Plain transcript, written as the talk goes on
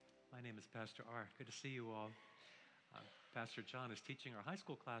My name is Pastor R. Good to see you all. Pastor John is teaching our high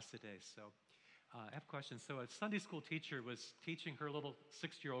school class today, so I have questions. So a Sunday school teacher was teaching her little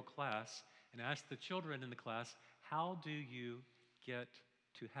 6-year-old class and asked the children in the class, how do you get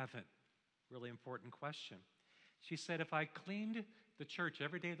to heaven? Really important question. She said, if I cleaned the church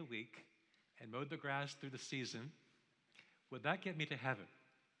every day of the week and mowed the grass through the season, would that get me to heaven?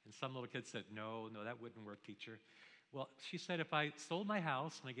 And some little kids said, no, that wouldn't work, teacher. Well, she said, if I sold my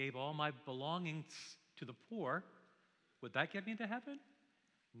house and I gave all my belongings to the poor, would that get me to heaven?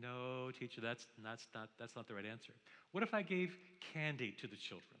 No, teacher, that's not the right answer. What if I gave candy to the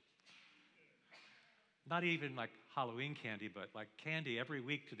children? Not even like Halloween candy, but like candy every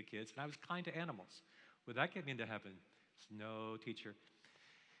week to the kids, and I was kind to animals. Would that get me into heaven? No, teacher.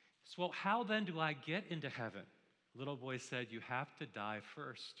 So, well, how then do I get into heaven? Little boy said, you have to die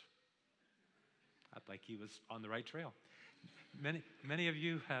first. Like he was on the right trail. Many of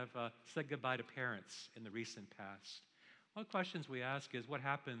you have said goodbye to parents in the recent past. One of the questions we ask is, what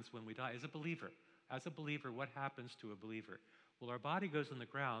happens when we die as a believer? As a believer, what happens to a believer? Well, our body goes in the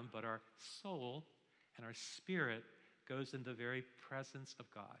ground, but our soul and our spirit goes in the very presence of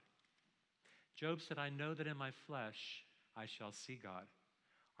God. Job said, I know that in my flesh I shall see God.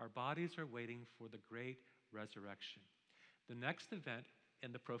 Our bodies are waiting for the great resurrection. The next event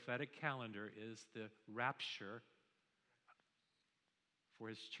in the prophetic calendar is the rapture for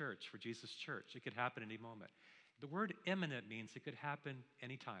his church, for Jesus' church. It could happen any moment. The word imminent means it could happen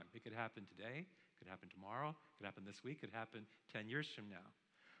anytime. It could happen today, it could happen tomorrow, it could happen this week, it could happen 10 years from now.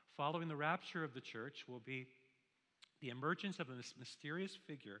 Following the rapture of the church will be the emergence of a mysterious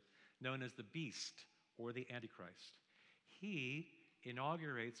figure known as the beast or the Antichrist. He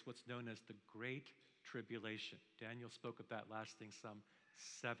inaugurates what's known as the Great Tribulation. Daniel spoke of that lasting some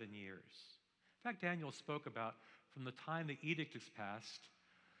 7 years. In fact, Daniel spoke about from the time the edict is passed,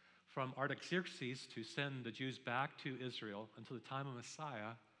 from Artaxerxes to send the Jews back to Israel until the time of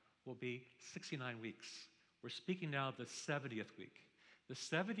Messiah will be 69 weeks. We're speaking now of the 70th week. The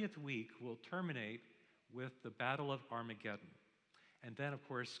 70th week will terminate with the Battle of Armageddon. And then, of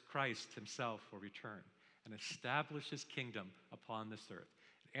course, Christ himself will return and establish his kingdom upon this earth.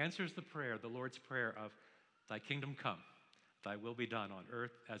 It answers the prayer, the Lord's Prayer of, thy kingdom come, thy will be done on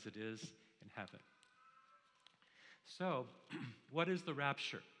earth as it is in heaven. So, what is the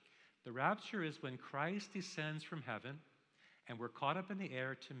rapture? The rapture is when Christ descends from heaven and we're caught up in the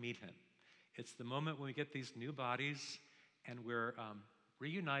air to meet him. It's the moment when we get these new bodies and we're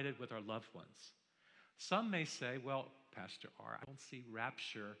reunited with our loved ones. Some may say, well, Pastor R, I don't see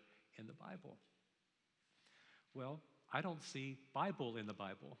rapture in the Bible. Well, I don't see Bible in the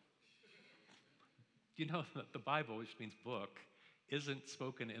Bible. You know that the Bible, which means book, isn't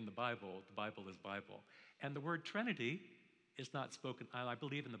spoken in the Bible. The Bible is Bible. And the word Trinity is not spoken. I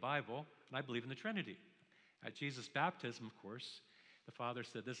believe in the Bible, and I believe in the Trinity. At Jesus' baptism, of course, the Father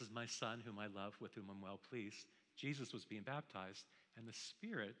said, this is my Son whom I love, with whom I'm well pleased. Jesus was being baptized, and the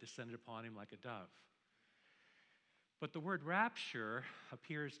Spirit descended upon him like a dove. But the word rapture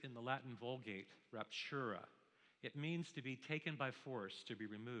appears in the Latin Vulgate, raptura. It means to be taken by force, to be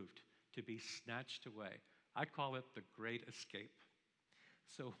removed, to be snatched away. I call it the great escape.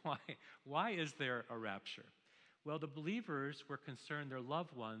 So why is there a rapture? Well, the believers were concerned their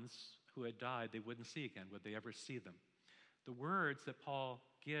loved ones who had died, they wouldn't see again. Would they ever see them? The words that Paul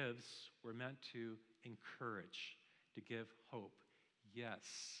gives were meant to encourage, to give hope. Yes,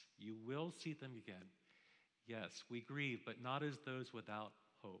 you will see them again. Yes, we grieve, but not as those without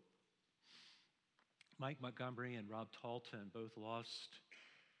hope. Mike Montgomery and Rob Talton both lost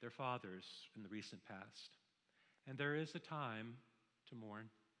their fathers in the recent past. And there is a time to mourn,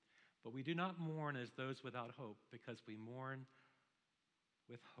 but we do not mourn as those without hope because we mourn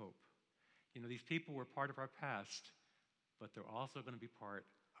with hope. You know, these people were part of our past, but they're also going to be part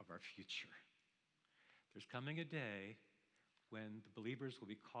of our future. There's coming a day when the believers will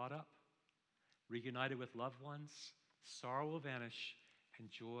be caught up, reunited with loved ones, sorrow will vanish, and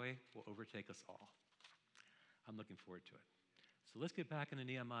joy will overtake us all. I'm looking forward to it. So let's get back into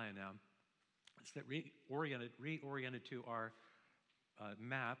Nehemiah now. Let's get reoriented to our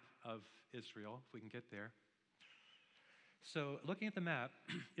map of Israel, if we can get there. So looking at the map,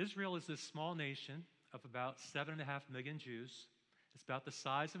 Israel is this small nation of about 7.5 million Jews. It's about the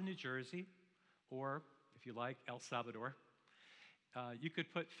size of New Jersey, or if you like, El Salvador. You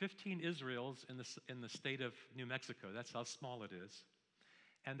could put 15 Israels in the state of New Mexico. That's how small it is.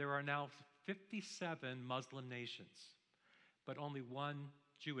 And there are now 57 Muslim nations, but only one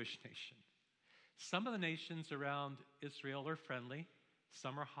Jewish nation. Some of the nations around Israel are friendly,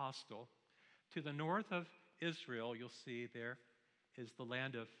 some are hostile. To the north of Israel, you'll see there is the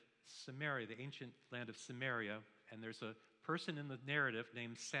land of Samaria, the ancient land of Samaria, and there's a person in the narrative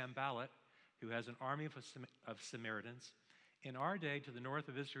named Sanballat who has an army of Samaritans. In our day, to the north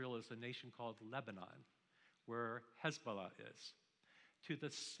of Israel is a nation called Lebanon, where Hezbollah is. To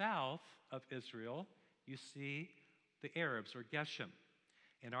the south of Israel, you see the Arabs, or Geshem.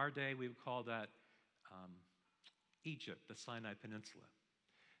 In our day, we would call that Egypt, the Sinai Peninsula.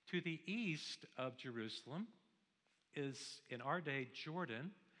 To the east of Jerusalem is, in our day,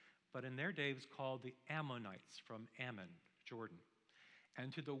 Jordan, but in their day it was called the Ammonites, from Ammon, Jordan.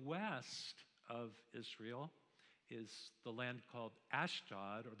 And to the west of Israel is the land called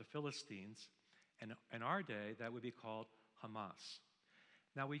Ashdod, or the Philistines, and in our day that would be called Hamas.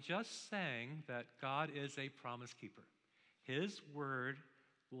 Now, we just sang that God is a promise keeper. His word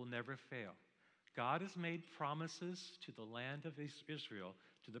will never fail. God has made promises to the land of Israel,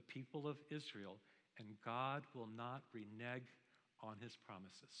 to the people of Israel, and God will not renege on his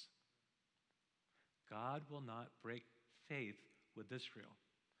promises. God will not break faith with Israel.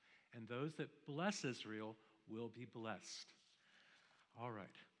 And those that bless Israel will be blessed. All right.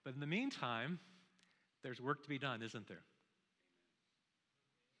 But in the meantime, there's work to be done, isn't there?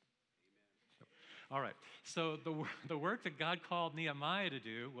 All right. So the work that God called Nehemiah to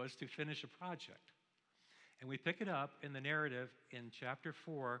do was to finish a project. And we pick it up in the narrative in chapter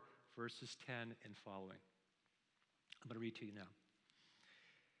 4, verses 10 and following. I'm going to read to you now.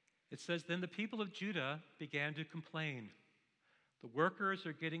 It says, "Then the people of Judah began to complain. The workers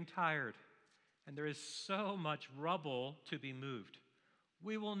are getting tired, and there is so much rubble to be moved.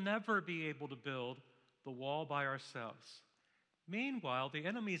 We will never be able to build the wall by ourselves. Meanwhile, the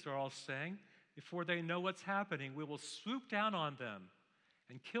enemies are all saying, before they know what's happening, we will swoop down on them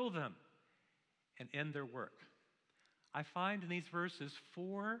and kill them and end their work." I find in these verses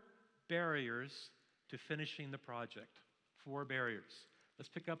 4 barriers to finishing the project. 4 barriers. Let's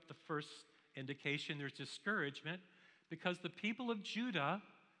pick up the first indication. There's discouragement because the people of Judah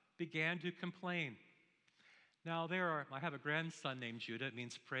began to complain. Now, I have a grandson named Judah. It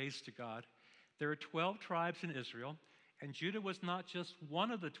means praise to God. There are 12 tribes in Israel, and Judah was not just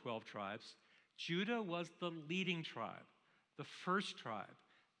one of the 12 tribes. Judah was the leading tribe, the first tribe,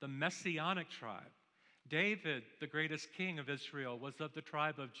 the messianic tribe. David, the greatest king of Israel, was of the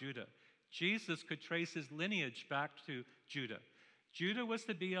tribe of Judah. Jesus could trace his lineage back to Judah. Judah was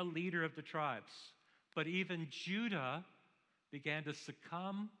to be a leader of the tribes, but even Judah began to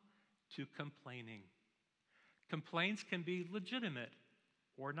succumb to complaining. Complaints can be legitimate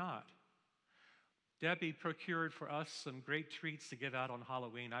or not. Debbie procured for us some great treats to give out on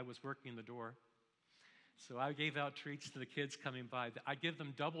Halloween. I was working the door, so I gave out treats to the kids coming by. I give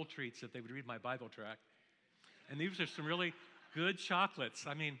them double treats if they would read my Bible tract. And these are some really good chocolates.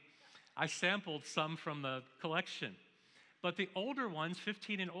 I mean, I sampled some from the collection. But the older ones,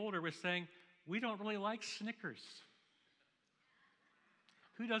 15 and older, were saying, we don't really like Snickers.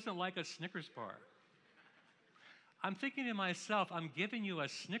 Who doesn't like a Snickers bar? I'm thinking to myself, I'm giving you a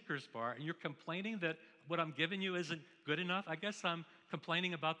Snickers bar, and you're complaining that what I'm giving you isn't good enough? I guess I'm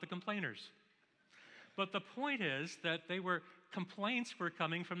complaining about the complainers. But the point is that complaints were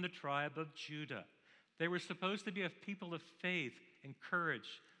coming from the tribe of Judah. They were supposed to be a people of faith and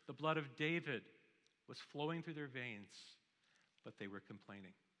courage. The blood of David was flowing through their veins, but they were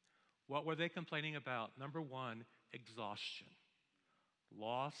complaining. What were they complaining about? Number 1, exhaustion,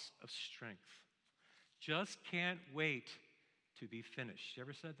 loss of strength. Just can't wait to be finished. You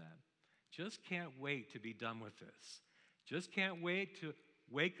ever said that? Just can't wait to be done with this. Just can't wait to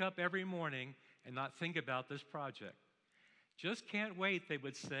wake up every morning and not think about this project. Just can't wait, they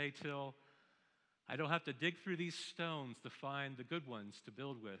would say, till I don't have to dig through these stones to find the good ones to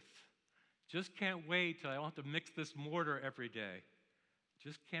build with. Just can't wait till I don't have to mix this mortar every day.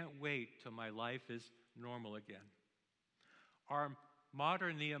 Just can't wait till my life is normal again. Our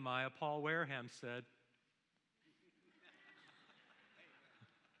modern Nehemiah, Paul Wareham, said,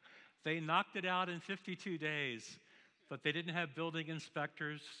 they knocked it out in 52 days, but they didn't have building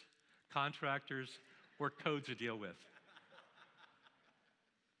inspectors, contractors, or codes to deal with.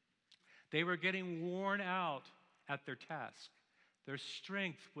 They were getting worn out at their task. Their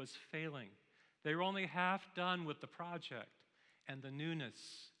strength was failing. They were only half done with the project, and the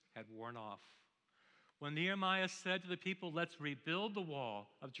newness had worn off. When Nehemiah said to the people, let's rebuild the wall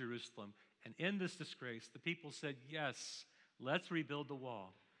of Jerusalem and end this disgrace, the people said, yes, let's rebuild the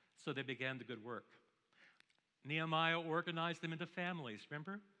wall. So they began the good work. Nehemiah organized them into families,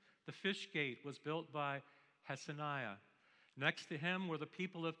 remember? The fish gate was built by Hassaniah. Next to him were the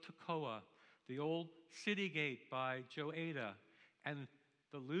people of Tekoa, the old city gate by Joada, and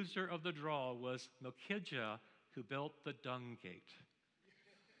the loser of the draw was Melchijah, who built the dung gate.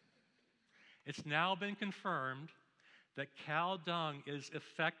 It's now been confirmed that cow dung is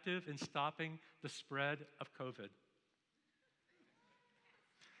effective in stopping the spread of COVID.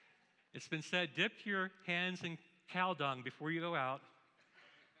 It's been said, dip your hands in cow dung before you go out,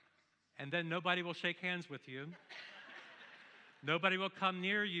 and then nobody will shake hands with you. Nobody will come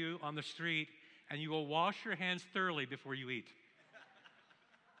near you on the street, and you will wash your hands thoroughly before you eat.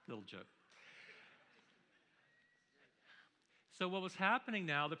 Little joke. So what was happening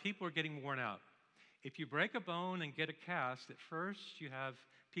now, the people are getting worn out. If you break a bone and get a cast, at first you have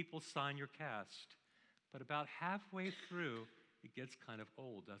people sign your cast. But about halfway through, it gets kind of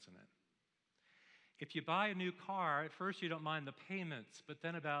old, doesn't it? If you buy a new car, at first you don't mind the payments, but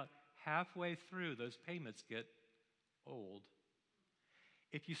then about halfway through, those payments get old.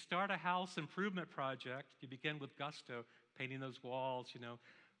 If you start a house improvement project, you begin with gusto, painting those walls,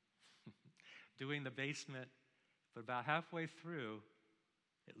 doing the basement, but about halfway through,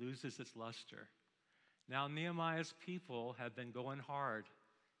 it loses its luster. Now Nehemiah's people have been going hard,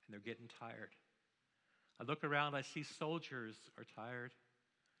 and they're getting tired. I look around, I see soldiers are tired.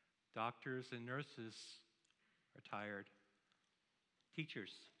 Doctors and nurses are tired.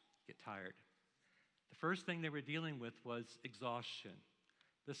 Teachers get tired. The first thing they were dealing with was exhaustion.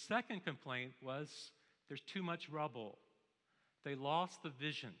 The second complaint was there's too much rubble. They lost the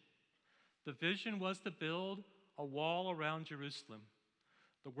vision. The vision was to build a wall around Jerusalem.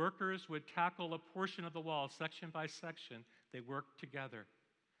 The workers would tackle a portion of the wall, section by section. They worked together.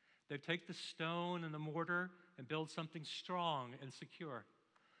 They'd take the stone and the mortar and build something strong and secure.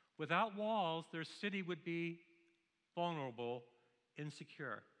 Without walls, their city would be vulnerable,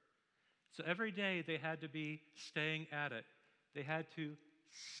 insecure. So every day they had to be staying at it. They had to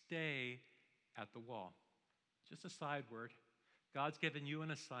stay at the wall. Just a side word. God's given you an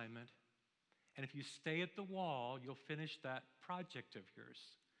assignment. And if you stay at the wall, you'll finish that project of yours.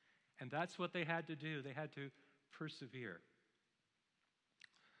 And that's what they had to do. They had to persevere.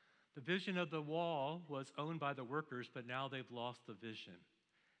 The vision of the wall was owned by the workers, but now they've lost the vision.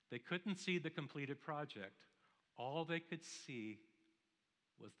 They couldn't see the completed project. All they could see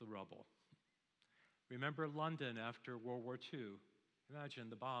was the rubble. Remember London after World War II? Imagine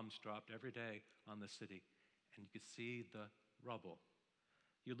the bombs dropped every day on the city, and you could see the rubble.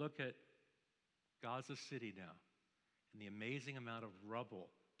 You look at Gaza City now, and the amazing amount of rubble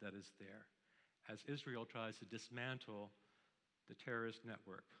that is there as Israel tries to dismantle the terrorist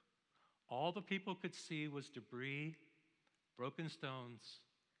network. All the people could see was debris, broken stones,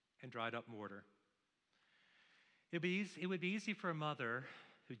 and dried up mortar. It would be easy for a mother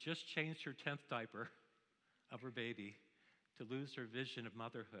who just changed her 10th diaper of her baby to lose her vision of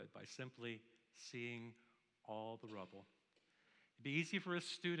motherhood by simply seeing all the rubble. It'd be easy for a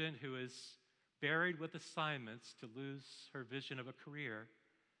student who is buried with assignments to lose her vision of a career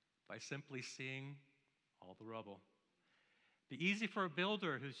by simply seeing all the rubble. It'd be easy for a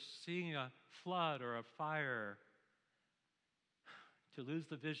builder who's seeing a flood or a fire to lose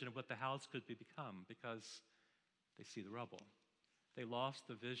the vision of what the house could become because they see the rubble. They lost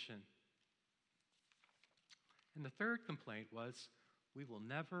the vision. And the third complaint was, we will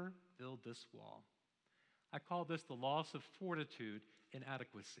never build this wall. I call this the loss of fortitude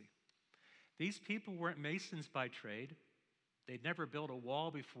inadequacy. These people weren't masons by trade. They'd never built a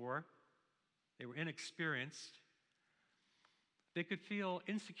wall before. They were inexperienced. They could feel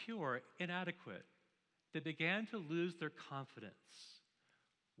insecure, inadequate. They began to lose their confidence.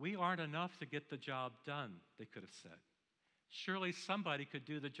 We aren't enough to get the job done, they could have said. Surely somebody could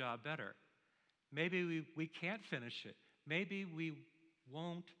do the job better. Maybe we can't finish it. Maybe we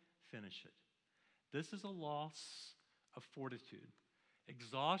won't finish it. This is a loss of fortitude.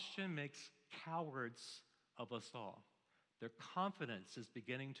 Exhaustion makes cowards of us all. Their confidence is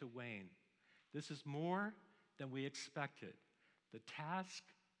beginning to wane. This is more than we expected. The task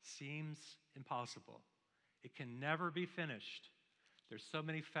seems impossible. It can never be finished. There's so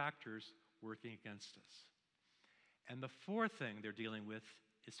many factors working against us. And the fourth thing they're dealing with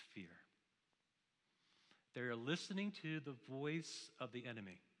is fear. They are listening to the voice of the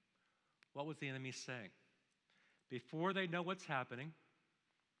enemy. What was the enemy saying? Before they know what's happening,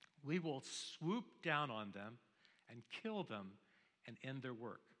 we will swoop down on them and kill them and end their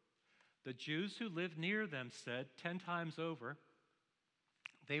work. The Jews who lived near them said 10 times over,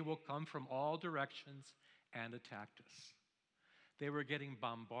 they will come from all directions and attack us. They were getting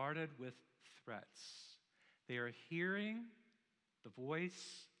bombarded with threats. They are hearing the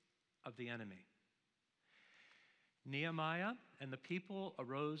voice of the enemy. Nehemiah and the people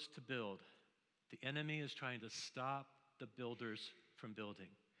arose to build. The enemy is trying to stop the builders from building,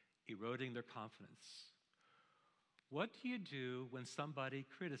 eroding their confidence. What do you do when somebody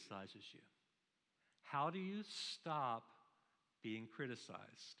criticizes you? How do you stop being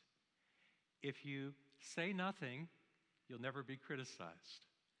criticized? If you say nothing, you'll never be criticized.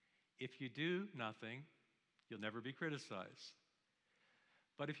 If you do nothing, you'll never be criticized.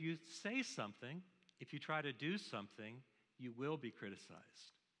 But if you say something, if you try to do something, you will be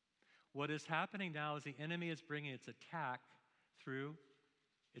criticized. What is happening now is the enemy is bringing its attack through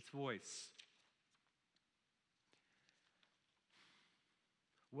its voice.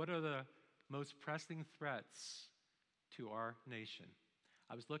 What are the most pressing threats to our nation?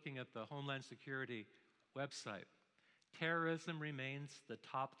 I was looking at the Homeland Security website. Terrorism remains the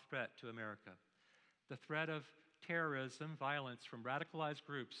top threat to America. The threat of terrorism, violence from radicalized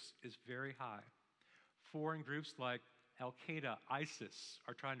groups is very high. Foreign groups like Al-Qaeda, ISIS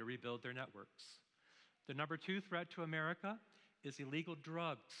are trying to rebuild their networks. The number 2 threat to America is illegal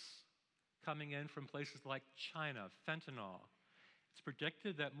drugs coming in from places like China, fentanyl. It's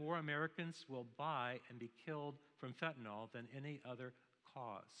predicted that more Americans will buy and be killed from fentanyl than any other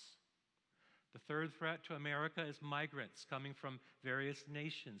cause. The third threat to America is migrants coming from various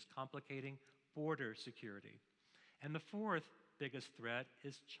nations, complicating border security. And the fourth biggest threat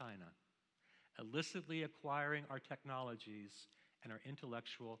is China, illicitly acquiring our technologies and our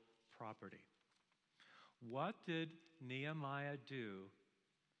intellectual property. What did Nehemiah do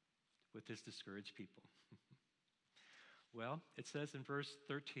with this discouraged people? Well, it says in verse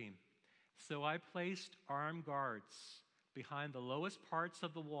 13, "So I placed armed guards behind the lowest parts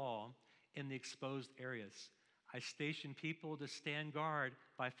of the wall in the exposed areas. I stationed people to stand guard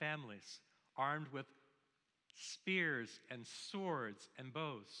by families, armed with spears and swords and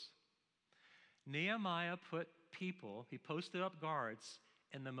bows." Nehemiah put people, he posted up guards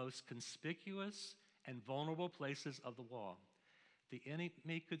in the most conspicuous and vulnerable places of the wall. The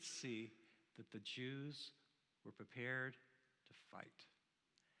enemy could see that the Jews were prepared to fight.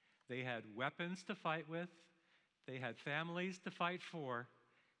 They had weapons to fight with, they had families to fight for,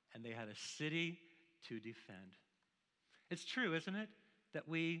 and they had a city to defend. It's true, isn't it, that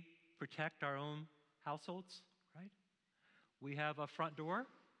we protect our own households, right? We have a front door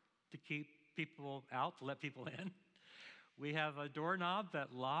to keep people out, to let people in. We have a doorknob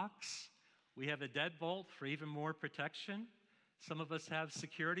that locks. We have a deadbolt for even more protection. Some of us have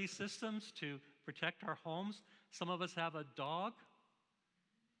security systems to protect our homes. Some of us have a dog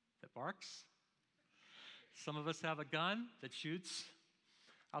that barks. Some of us have a gun that shoots.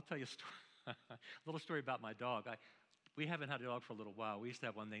 I'll tell you a little story about my dog. We haven't had a dog for a little while. We used to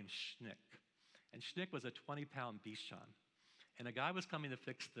have one named Schnick. And Schnick was a 20-pound Bichon. And a guy was coming to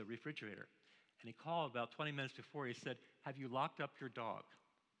fix the refrigerator. And he called about 20 minutes before. He said, "Have you locked up your dog?"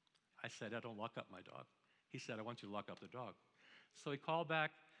 I said, "I don't lock up my dog." He said, "I want you to lock up the dog." So he called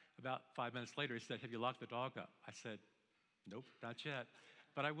back about 5 minutes later. He said, "Have you locked the dog up?" I said, "Nope, not yet,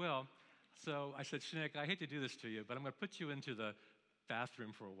 but I will." So I said, "Schnick, I hate to do this to you, but I'm going to put you into the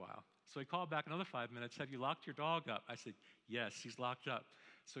bathroom for a while." So he called back another 5 minutes. "Have you locked your dog up?" I said, "Yes, he's locked up."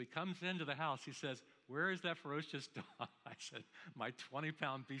 So he comes into the house. He says, "Where is that ferocious dog?" I said, "My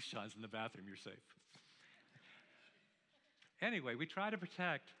 20-pound Bichon's in the bathroom. You're safe." Anyway, we try to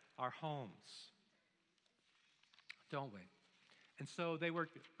protect our homes, don't we? And so they were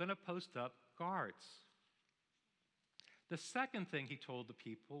going to post up guards. The second thing he told the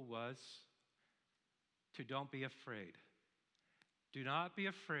people was to don't be afraid. Do not be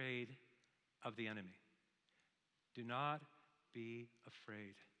afraid of the enemy. Do not be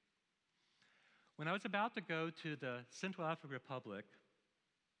afraid. When I was about to go to the Central African Republic,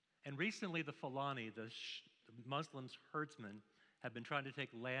 and recently the Fulani, the Muslims herdsmen, have been trying to take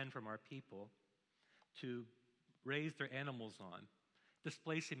land from our people to raise their animals on,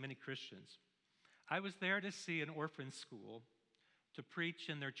 displacing many Christians. I was there to see an orphan school, to preach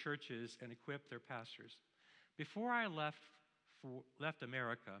in their churches and equip their pastors. Before I left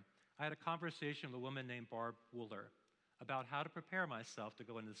America, I had a conversation with a woman named Barb Wooler about how to prepare myself to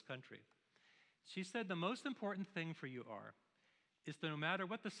go into this country. She said, "The most important thing for you is that no matter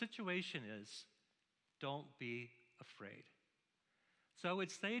what the situation is, don't be afraid." So I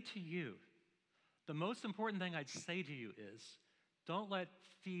would say to you, the most important thing I'd say to you is, don't let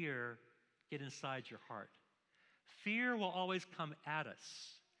fear get inside your heart. Fear will always come at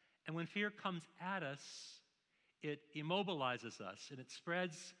us. And when fear comes at us, it immobilizes us and it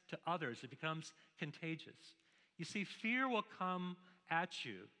spreads to others. It becomes contagious. You see, fear will come at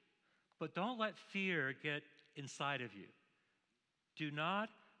you, but don't let fear get inside of you. Do not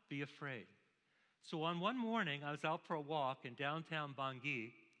be afraid. So on one morning, I was out for a walk in downtown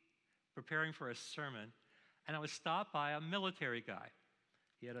Bangui, preparing for a sermon, and I was stopped by a military guy.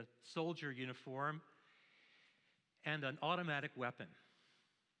 He had a soldier uniform and an automatic weapon.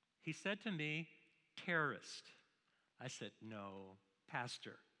 He said to me, terrorist. I said, no,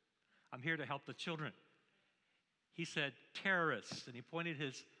 pastor. I'm here to help the children. He said, terrorists, and he pointed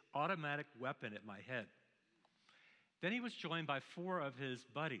his automatic weapon at my head. Then he was joined by 4 of his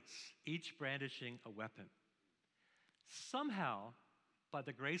buddies, each brandishing a weapon. Somehow, by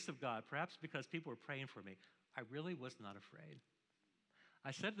the grace of God, perhaps because people were praying for me, I really was not afraid.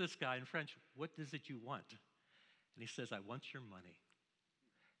 I said to this guy in French, what is it you want? And he says, I want your money.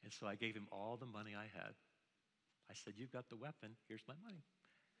 And so I gave him all the money I had. I said, you've got the weapon, here's my money.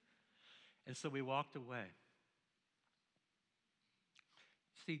 And so we walked away.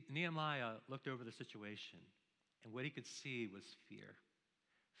 See, Nehemiah looked over the situation, and what he could see was fear.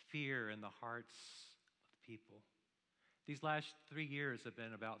 Fear in the hearts of the people. These last 3 years have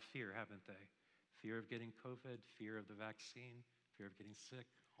been about fear, haven't they? Fear of getting COVID, fear of the vaccine, fear of getting sick,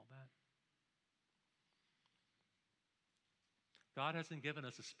 all that. God hasn't given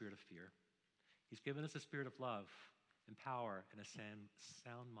us a spirit of fear. He's given us a spirit of love and power and a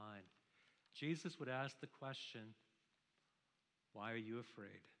sound mind. Jesus would ask the question, why are you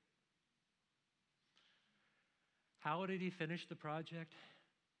afraid? How did he finish the project?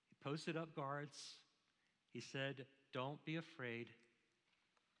 He posted up guards. He said, don't be afraid,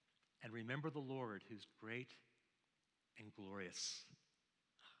 and remember the Lord who's great and glorious.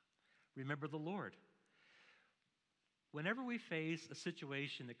 Remember the Lord. Whenever we face a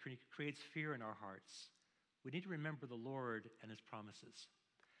situation that creates fear in our hearts, we need to remember the Lord and his promises.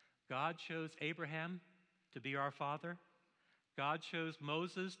 God chose Abraham to be our father. God chose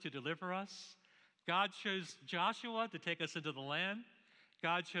Moses to deliver us. God chose Joshua to take us into the land.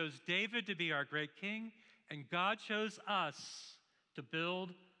 God chose David to be our great king. And God chose us to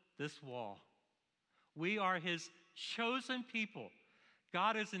build this wall. We are his chosen people.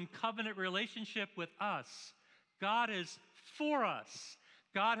 God is in covenant relationship with us. God is for us.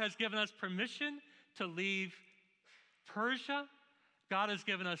 God has given us permission to leave Persia. God has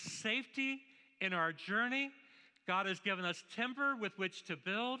given us safety in our journey. God has given us timber with which to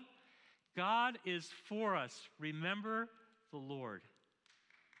build. God is for us. Remember the Lord.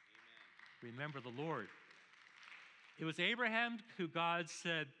 Amen. Remember the Lord. It was Abraham who God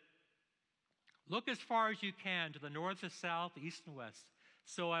said, look as far as you can to the north, the south, the east, and west.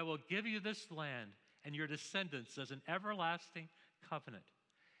 So I will give you this land and your descendants as an everlasting covenant.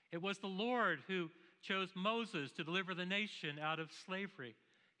 It was the Lord who chose Moses to deliver the nation out of slavery.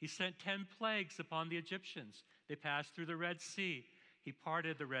 He sent 10 plagues upon the Egyptians. They passed through the Red Sea. He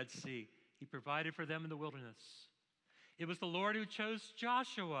parted the Red Sea. He provided for them in the wilderness. It was the Lord who chose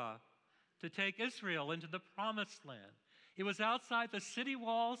Joshua to take Israel into the promised land. It was outside the city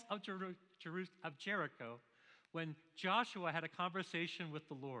walls of Jericho when Joshua had a conversation with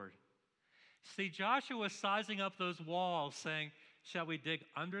the Lord. See, Joshua was sizing up those walls, saying, shall we dig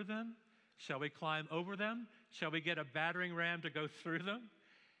under them? Shall we climb over them? Shall we get a battering ram to go through them?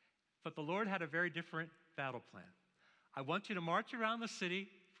 But the Lord had a very different battle plan. I want you to march around the city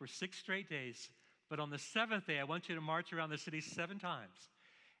for 6 straight days, but on the 7th day, I want you to march around the city 7 times.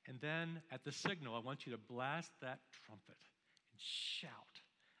 And then at the signal, I want you to blast that trumpet and shout,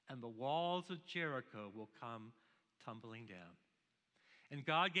 and the walls of Jericho will come tumbling down. And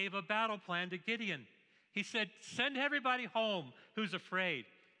God gave a battle plan to Gideon. He said, send everybody home who's afraid.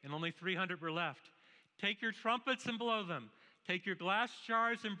 And only 300 were left. Take your trumpets and blow them. Take your glass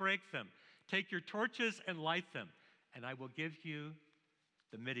jars and break them. Take your torches and light them. And I will give you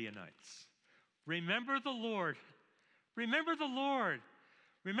the Midianites. Remember the Lord. Remember the Lord.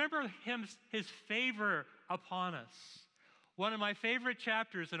 Remember his favor upon us. One of my favorite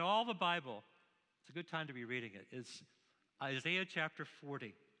chapters in all the Bible, it's a good time to be reading it, is Isaiah chapter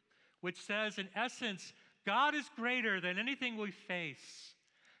 40, which says, in essence, God is greater than anything we face.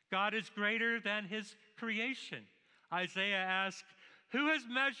 God is greater than his creation. Isaiah asks, who has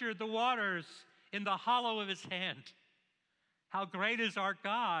measured the waters in the hollow of his hand? How great is our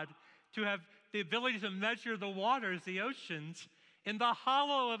God to have the ability to measure the waters, the oceans, in the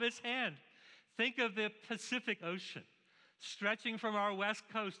hollow of his hand. Think of the Pacific Ocean, stretching from our west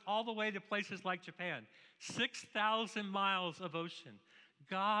coast all the way to places like Japan. 6,000 miles of ocean.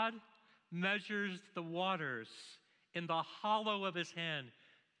 God measures the waters in the hollow of his hand.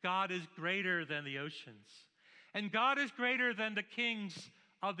 God is greater than the oceans. And God is greater than the kings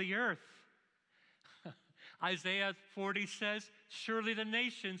of the earth. Isaiah 40 says, surely the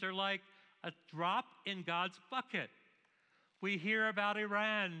nations are like a drop in God's bucket. We hear about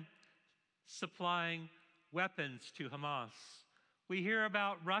Iran supplying weapons to Hamas. We hear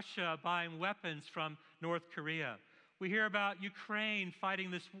about Russia buying weapons from North Korea. We hear about Ukraine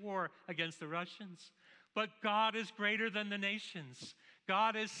fighting this war against the Russians. But God is greater than the nations.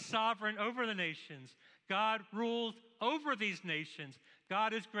 God is sovereign over the nations. God rules over these nations.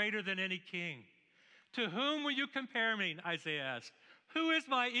 God is greater than any king. To whom will you compare me? Isaiah asked. Who is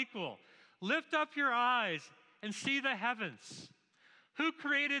my equal? Lift up your eyes and see the heavens. Who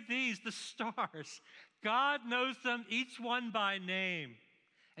created these, the stars? God knows them, each one by name.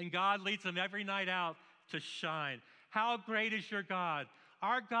 And God leads them every night out to shine. How great is your God?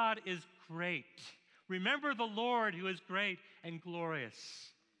 Our God is great. Remember the Lord who is great and glorious.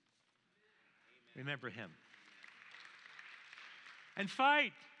 Remember him. And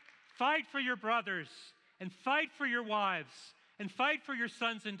fight. Fight for your brothers, and fight for your wives, and fight for your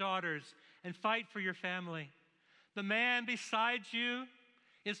sons and daughters, and fight for your family. The man beside you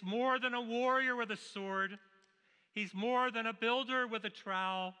is more than a warrior with a sword. He's more than a builder with a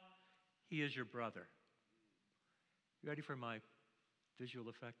trowel. He is your brother. You ready for my visual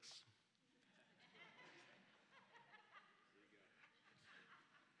effects?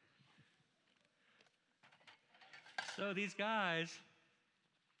 So these guys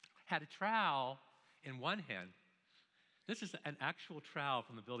had a trowel in one hand. This is an actual trowel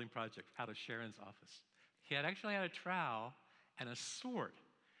from the building project out of Sharon's office. He had actually had a trowel and a sword.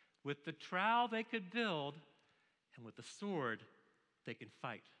 With the trowel they could build, and with the sword they can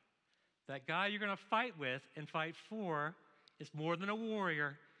fight. That guy you're going to fight with and fight for is more than a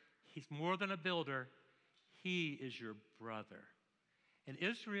warrior. He's more than a builder. He is your brother. In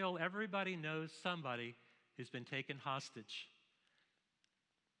Israel, everybody knows somebody who's been taken hostage.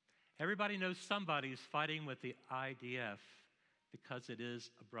 Everybody knows somebody who's fighting with the IDF because it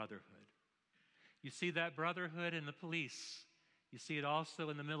is a brotherhood. You see that brotherhood in the police. You see it also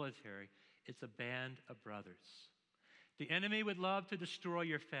in the military. It's a band of brothers. The enemy would love to destroy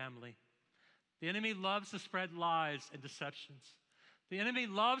your family. The enemy loves to spread lies and deceptions. The enemy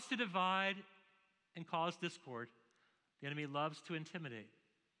loves to divide and cause discord. The enemy loves to intimidate.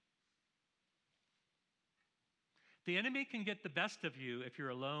 The enemy can get the best of you if you're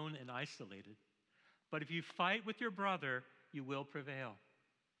alone and isolated. But if you fight with your brother, you will prevail.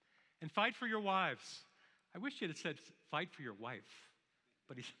 And fight for your wives. I wish you had said fight for your wife.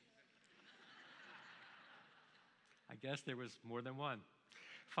 But I guess there was more than one.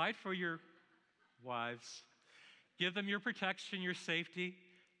 Fight for your wives. Give them your protection, your safety.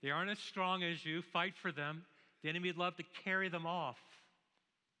 They aren't as strong as you. Fight for them. The enemy would love to carry them off.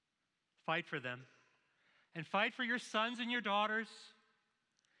 Fight for them. And fight for your sons and your daughters.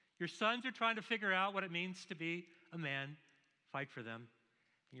 Your sons are trying to figure out what it means to be a man. Fight for them.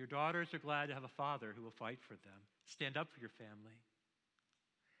 And your daughters are glad to have a father who will fight for them. Stand up for your family.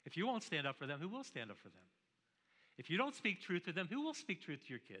 If you won't stand up for them, who will stand up for them? If you don't speak truth to them, who will speak truth to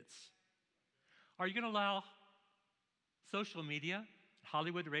your kids? Are you going to allow social media,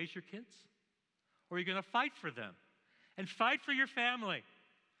 Hollywood to raise your kids? Or are you going to fight for them? And fight for your family.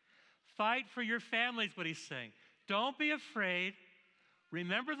 Fight for your family is what he's saying. Don't be afraid.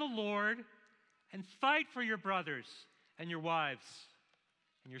 Remember the Lord and fight for your brothers and your wives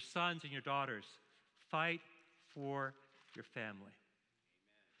and your sons and your daughters. Fight for your family. Amen.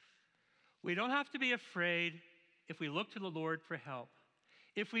 We don't have to be afraid if we look to the Lord for help.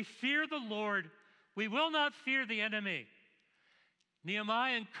 If we fear the Lord, we will not fear the enemy.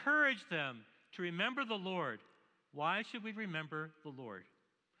 Nehemiah encouraged them to remember the Lord. Why should we remember the Lord?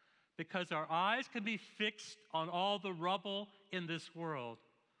 Because our eyes can be fixed on all the rubble in this world,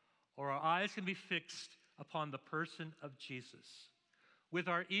 or our eyes can be fixed upon the person of Jesus. With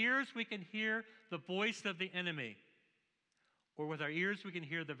our ears, we can hear the voice of the enemy, or with our ears, we can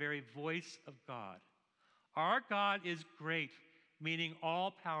hear the very voice of God. Our God is great, meaning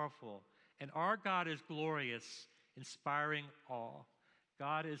all-powerful, and our God is glorious, inspiring awe.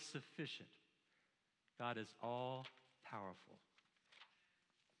 God is sufficient. God is all-powerful.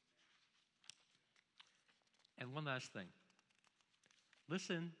 And one last thing.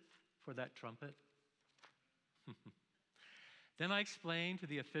 Listen for that trumpet. Then I explained to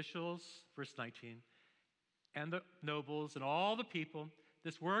the officials, verse 19, and the nobles and all the people,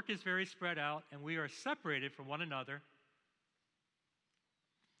 this work is very spread out, and we are separated from one another.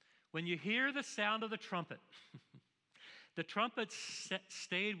 When you hear the sound of the trumpet, the trumpet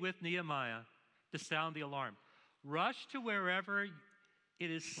stayed with Nehemiah to sound the alarm. Rush to wherever it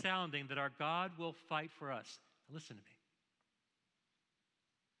is sounding that our God will fight for us. Now listen to me.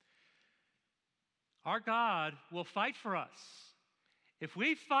 Our God will fight for us. If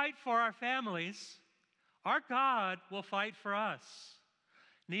we fight for our families, our God will fight for us.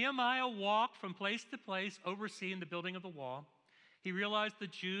 Nehemiah walked from place to place, overseeing the building of the wall. He realized the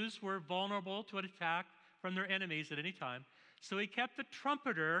Jews were vulnerable to an attack from their enemies at any time, so he kept the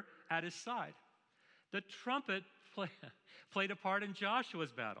trumpeter at his side. The trumpet played a part in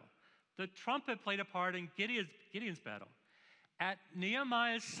Joshua's battle. The trumpet played a part in Gideon's battle. At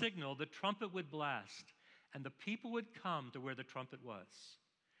Nehemiah's signal, the trumpet would blast, and the people would come to where the trumpet was.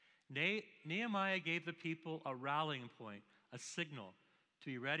 Nehemiah gave the people a rallying point, a signal to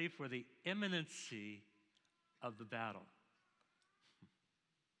be ready for the imminency of the battle.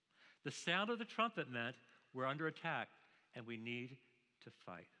 The sound of the trumpet meant we're under attack and we need to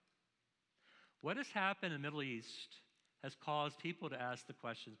fight. What has happened in the Middle East has caused people to ask the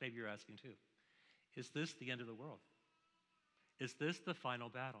questions, maybe you're asking too. Is this the end of the world? Is this the final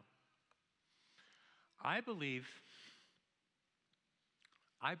battle? I believe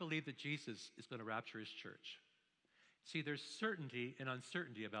that Jesus is going to rapture his church. See, there's certainty and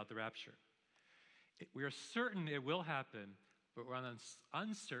uncertainty about the rapture. We are certain it will happen, but we're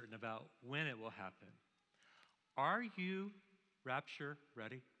uncertain about when it will happen. Are you rapture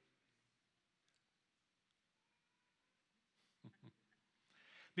ready?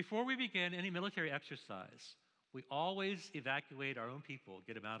 Before we begin any military exercise, we always evacuate our own people,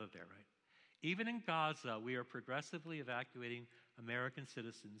 get them out of there, right? Even in Gaza, we are progressively evacuating American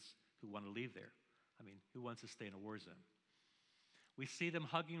citizens who want to leave there. I mean, who wants to stay in a war zone? We see them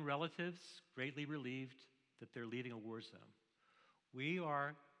hugging relatives, greatly relieved that they're leaving a war zone. We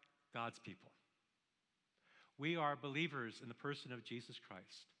are God's people. We are believers in the person of Jesus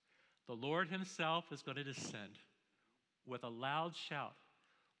Christ. The Lord himself is going to descend with a loud shout,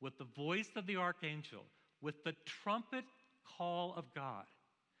 with the voice of the archangel, with the trumpet call of God.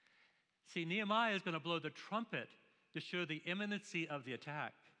 See, Nehemiah is going to blow the trumpet to show the imminency of the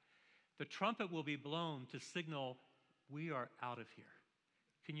attack. The trumpet will be blown to signal we are out of here.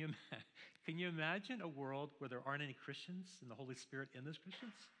 Can you imagine a world where there aren't any Christians and the Holy Spirit in those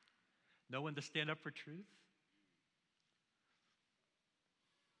Christians? No one to stand up for truth?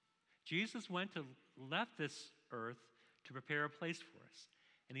 Jesus left this earth to prepare a place for us.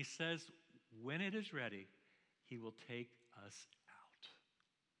 And he says, when it is ready, he will take us out.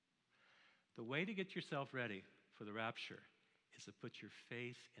 The way to get yourself ready for the rapture is to put your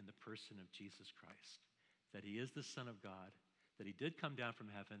faith in the person of Jesus Christ, that he is the Son of God, that he did come down from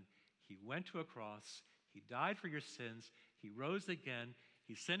heaven, he went to a cross, he died for your sins, he rose again,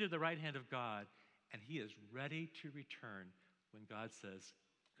 he ascended to the right hand of God, and he is ready to return when God says,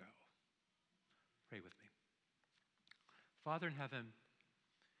 go. Pray with me. Father in heaven,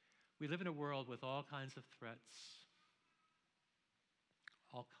 we live in a world with all kinds of threats,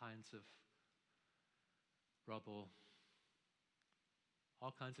 all kinds of rubble,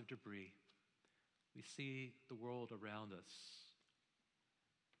 all kinds of debris. We see the world around us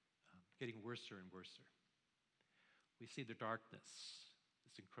getting worse and worse. We see the darkness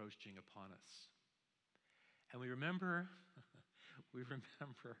that's encroaching upon us. And we remember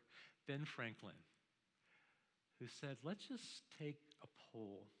Ben Franklin, who said, let's just take a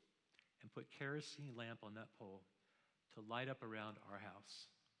pole and put kerosene lamp on that pole to light up around our house,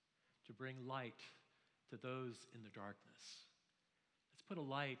 to bring light to those in the darkness. Let's put a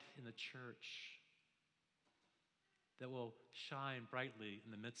light in the church that will shine brightly in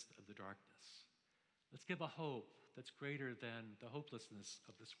the midst of the darkness. Let's give a hope that's greater than the hopelessness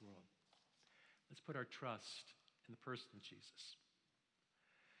of this world. Let's put our trust in the person of Jesus.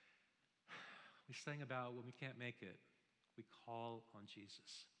 We sang about when we can't make it, we call on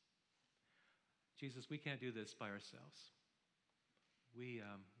Jesus. Jesus, we can't do this by ourselves. We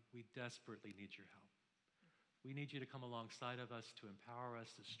desperately need your help. We need you to come alongside of us, to empower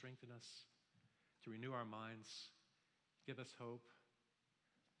us, to strengthen us, to renew our minds, give us hope.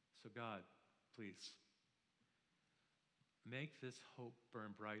 So God, please, make this hope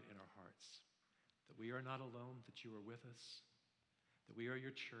burn bright in our hearts, that we are not alone, that you are with us, that we are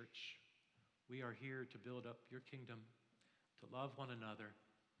your church. We are here to build up your kingdom, to love one another.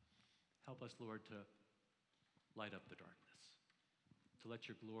 Help us, Lord, to light up the darkness, to let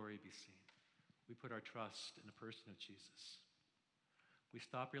your glory be seen. We put our trust in the person of Jesus. We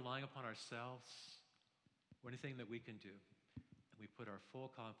stop relying upon ourselves or anything that we can do, and we put our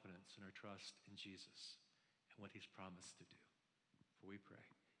full confidence and our trust in Jesus and what he's promised to do. For we pray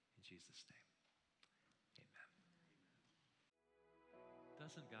in Jesus' name. Amen.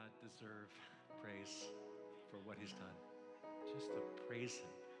 Doesn't God deserve praise for what he's done? Just to praise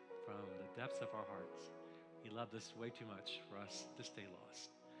him from the depths of our hearts. He loved us way too much for us to stay lost.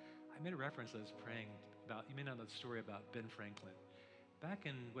 I made a reference, I was praying about, you may not know the story about Ben Franklin. Back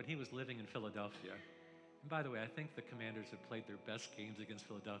when he was living in Philadelphia, and by the way, I think the Commanders had played their best games against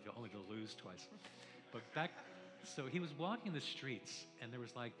Philadelphia, only to lose twice. But so he was walking the streets, and there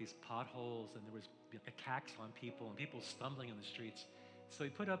was like these potholes, and there was attacks on people, and people stumbling in the streets. So he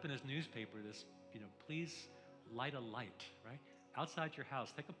put up in his newspaper this, please light a light, right? Outside your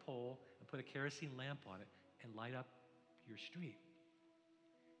house, take a pole and put a kerosene lamp on it and light up your street.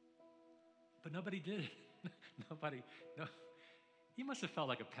 But nobody did it. Nobody, no. He must have felt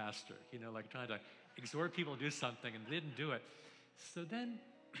like a pastor, like trying to exhort people to do something and didn't do it. So then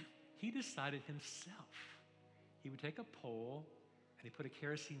he decided himself. He would take a pole and he put a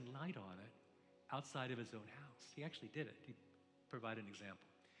kerosene light on it outside of his own house. He actually did it. He provided an example.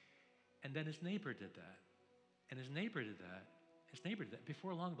 And then his neighbor did that. And his neighbor did that. His neighbor did that.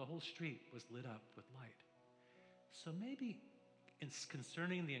 Before long, the whole street was lit up with light. So maybe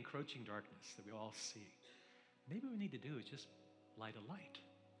concerning the encroaching darkness that we all see, maybe what we need to do is just light a light.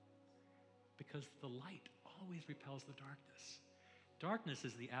 Because the light always repels the darkness. Darkness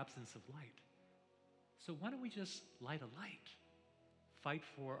is the absence of light. So why don't we just light a light? Fight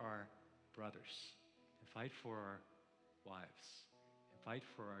for our brothers, and fight for our wives, and fight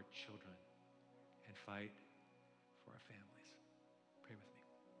for our children, and fight for our families. Pray with me.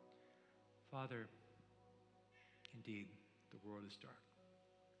 Father, indeed, the world is dark,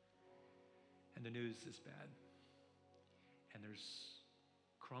 and the news is bad, and there's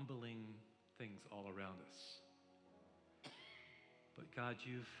crumbling things all around us. But God,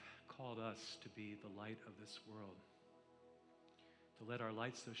 you've called us to be the light of this world, to let our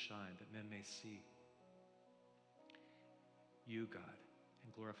light so shine that men may see you, God,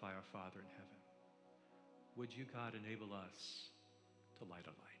 and glorify our Father in heaven. Would you, God, enable us to light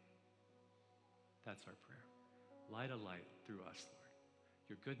a light? That's our prayer. Light a light through us, Lord.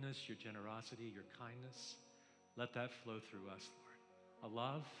 Your goodness, your generosity, your kindness, let that flow through us, Lord. A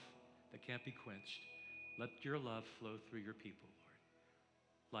love that can't be quenched. Let your love flow through your people, Lord.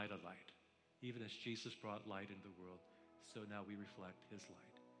 Light a light. Even as Jesus brought light into the world, so now we reflect his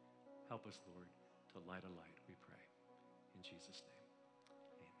light. Help us, Lord, to light a light, we pray. In Jesus' name.